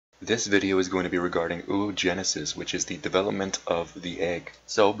This video is going to be regarding oogenesis, which is the development of the egg.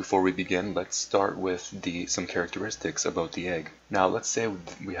 So before we begin, let's start with some characteristics about the egg. Now let's say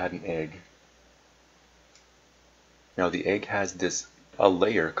we had an egg. Now the egg has a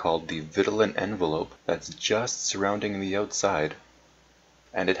layer called the vitelline envelope that's just surrounding the outside.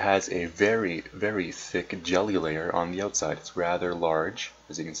 And it has a very, very thick jelly layer on the outside. It's rather large,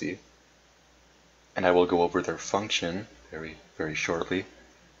 as you can see. And I will go over their function very, very shortly.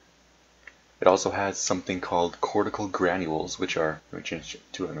 It also has something called cortical granules, which are, let me change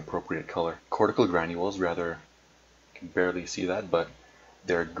to an appropriate color. Cortical granules, rather, you can barely see that, but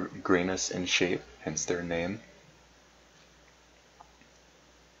they're grainous in shape, hence their name.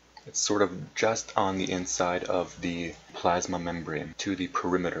 It's sort of just on the inside of the plasma membrane, to the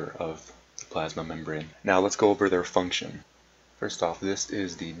perimeter of the plasma membrane. Now let's go over their function. First off, this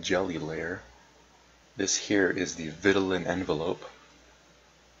is the jelly layer. This here is the vitelline envelope.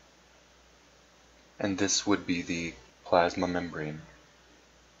 And this would be the plasma membrane.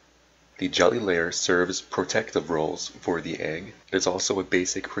 The jelly layer serves protective roles for the egg. It's also a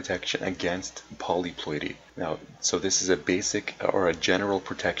basic protection against polyploidy. Now, so this is a basic or a general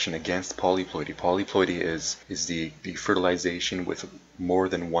protection against polyploidy. Polyploidy is the fertilization with more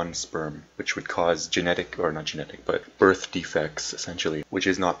than one sperm, which would cause but birth defects, essentially, which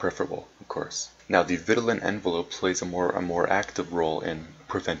is not preferable, of course. Now, the vitelline envelope plays a more active role in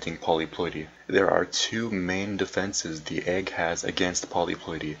preventing polyploidy. There are two main defenses the egg has against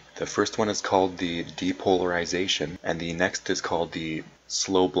polyploidy. The first one is called the depolarization, and the next is called the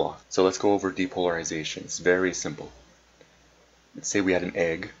slow block. So let's go over depolarization. It's very simple. Let's say we had an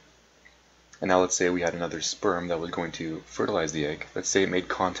egg, and now let's say we had another sperm that was going to fertilize the egg. Let's say it made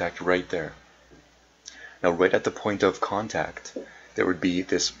contact right there. Now right at the point of contact, there would be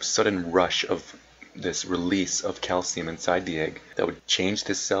this sudden rush of this release of calcium inside the egg that would change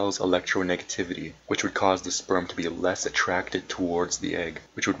the cell's electronegativity, which would cause the sperm to be less attracted towards the egg,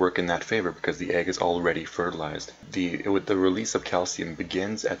 which would work in that favor because the egg is already fertilized. The release of calcium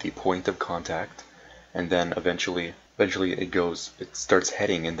begins at the point of contact, and then eventually it starts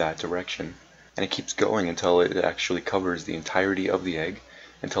heading in that direction, and it keeps going until it actually covers the entirety of the egg,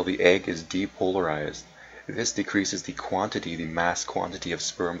 until the egg is depolarized. This decreases the mass quantity of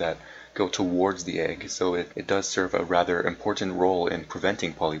sperm that go towards the egg, so it does serve a rather important role in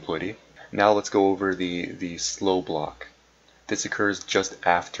preventing polyploidy. Now let's go over the slow block. This occurs just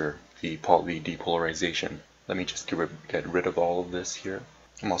after the depolarization. Let me just get rid of all of this here.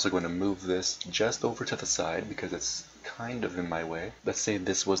 I'm also going to move this just over to the side because it's kind of in my way. Let's say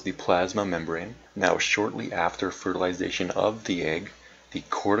this was the plasma membrane. Now shortly after fertilization of the egg, the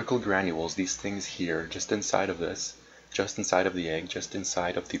cortical granules, these things here, just inside of the egg, just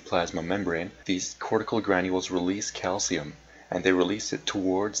inside of the plasma membrane, these cortical granules release calcium, and they release it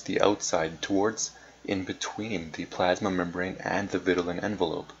towards the outside, in between the plasma membrane and the vitelline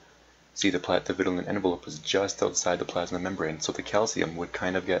envelope. See, the vitelline envelope is just outside the plasma membrane, so the calcium would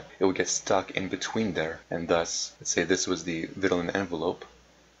get stuck in between there, and thus, let's say this was the vitelline envelope,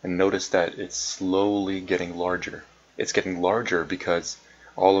 and notice that it's slowly getting larger. It's getting larger because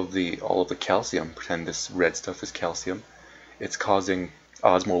all of the calcium, pretend this red stuff is calcium, it's causing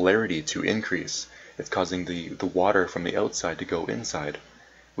osmolarity to increase. It's causing the water from the outside to go inside,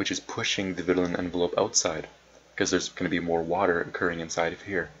 which is pushing the vitelline envelope outside, because there's going to be more water occurring inside of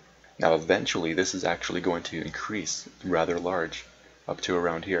here. Now eventually this is actually going to increase rather large, up to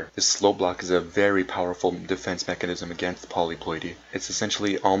around here. This slow block is a very powerful defense mechanism against polyploidy. It's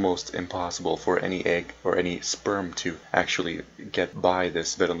essentially almost impossible for any egg or any sperm to actually get by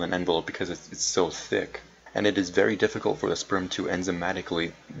this vitelline envelope because it's so thick. And it is very difficult for the sperm to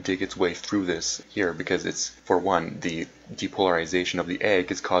enzymatically dig its way through this here because it's, for one, the depolarization of the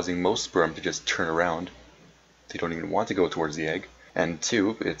egg is causing most sperm to just turn around. They don't even want to go towards the egg. And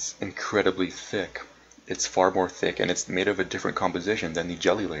two, it's incredibly thick. It's far more thick, and it's made of a different composition than the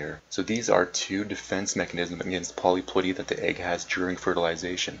jelly layer. So these are two defense mechanisms against polyploidy that the egg has during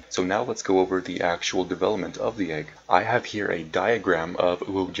fertilization. So now let's go over the actual development of the egg. I have here a diagram of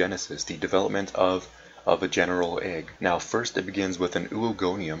oogenesis, the development of a general egg. Now first it begins with an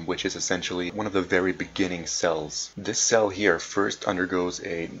oogonium, which is essentially one of the very beginning cells. This cell here first undergoes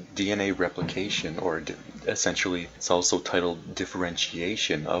a DNA replication, or essentially it's also titled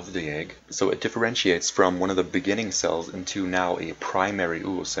differentiation of the egg. So it differentiates from one of the beginning cells into now a primary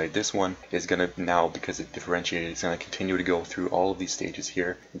oocyte. This one is going to now, because it differentiated, it's going to continue to go through all of these stages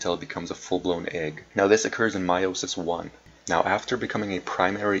here until it becomes a full-blown egg. Now this occurs in meiosis 1. Now after becoming a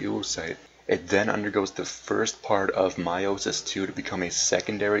primary oocyte, it then undergoes the first part of meiosis 2 to become a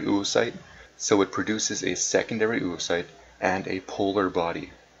secondary oocyte, so it produces a secondary oocyte and a polar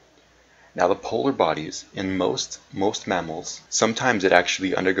body. Now the polar bodies in most mammals, sometimes it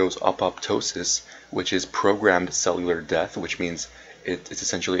actually undergoes apoptosis, which is programmed cellular death, which means it's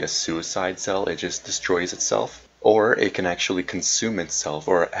essentially a suicide cell, it just destroys itself. Or it can actually consume itself,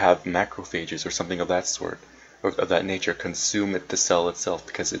 or have macrophages or something of that sort, or of that nature, consume the cell itself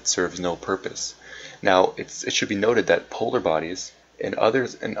because it serves no purpose. Now it should be noted that polar bodies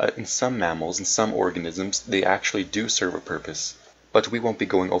in some mammals, in some organisms, they actually do serve a purpose. But we won't be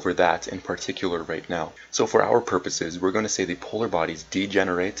going over that in particular right now. So for our purposes, we're going to say the polar bodies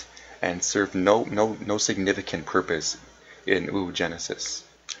degenerate and serve no significant purpose in oogenesis.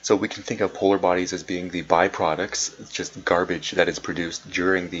 So we can think of polar bodies as being the byproducts, it's just garbage that is produced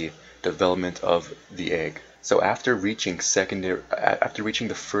during the development of the egg. So after reaching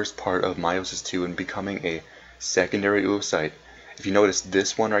the first part of meiosis II and becoming a secondary oocyte, if you notice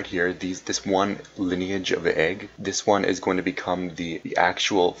this one right here, this one lineage of egg, this one is going to become the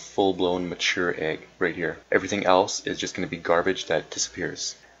actual full-blown mature egg right here. Everything else is just going to be garbage that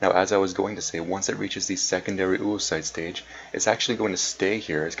disappears. Now, as I was going to say, once it reaches the secondary oocyte stage, it's actually going to stay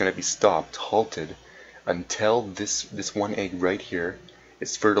here. It's going to be stopped, halted, until this one egg right here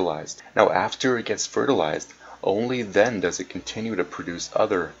is fertilized. Now, after it gets fertilized, only then does it continue to produce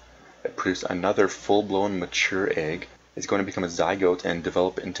another full-blown mature egg. It's going to become a zygote and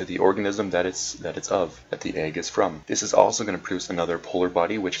develop into the organism that the egg is from. This is also going to produce another polar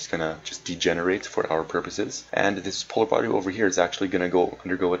body, which is going to just degenerate for our purposes. And this polar body over here is actually going to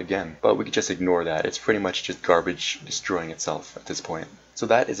undergo it again. But we could just ignore that. It's pretty much just garbage destroying itself at this point. So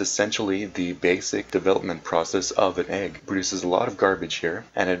that is essentially the basic development process of an egg. It produces a lot of garbage here,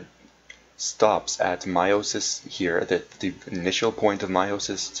 and it stops at meiosis here, at the initial point of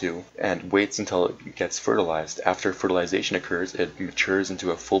meiosis II, and waits until it gets fertilized. After fertilization occurs, it matures into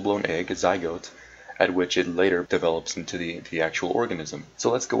a full-blown egg, a zygote, at which it later develops into the actual organism.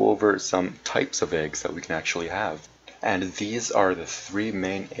 So let's go over some types of eggs that we can actually have. And these are the three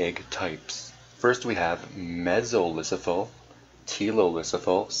main egg types. First we have mesolithophil,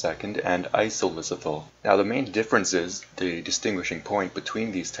 telolithophil, second, and isolithophil. Now the main differences, the distinguishing point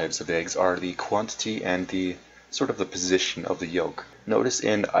between these types of eggs are the quantity and the position of the yolk. Notice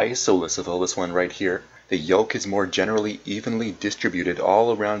in isolithophil, this one right here, the yolk is more generally evenly distributed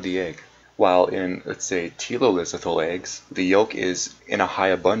all around the egg. While in, let's say, telolithophil eggs, the yolk is in a high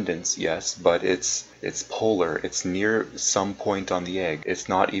abundance, yes, but it's polar, it's near some point on the egg, it's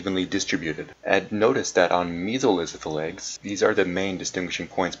not evenly distributed. And notice that on mesolithophil eggs, these are the main distinguishing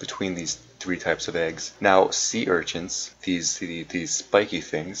points between these three types of eggs. Now, sea urchins, these spiky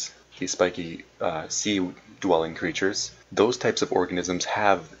things, these spiky sea-dwelling creatures, those types of organisms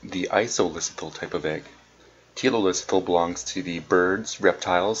have the isolithophil type of egg. Telolithophil belongs to the birds,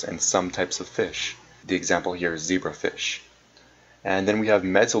 reptiles, and some types of fish. The example here is zebrafish. And then we have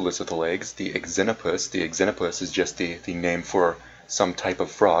mesolithophil eggs, the Oogenesis. The Oogenesis is just the name for some type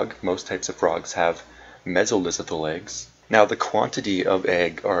of frog. Most types of frogs have mesolithophil eggs. Now the quantity of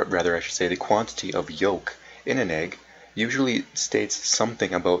egg, or rather I should say the quantity of yolk in an egg, usually states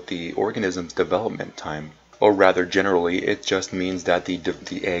something about the organism's development time. Or rather, generally, it just means that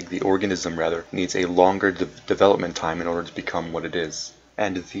the organism rather, needs a longer development time in order to become what it is.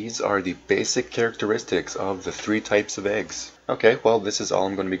 And these are the basic characteristics of the three types of eggs. Okay, well, this is all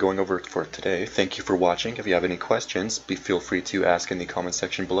I'm going to be going over for today. Thank you for watching. If you have any questions, feel free to ask in the comment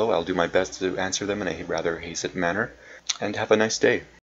section below. I'll do my best to answer them in a rather hastened manner. And have a nice day.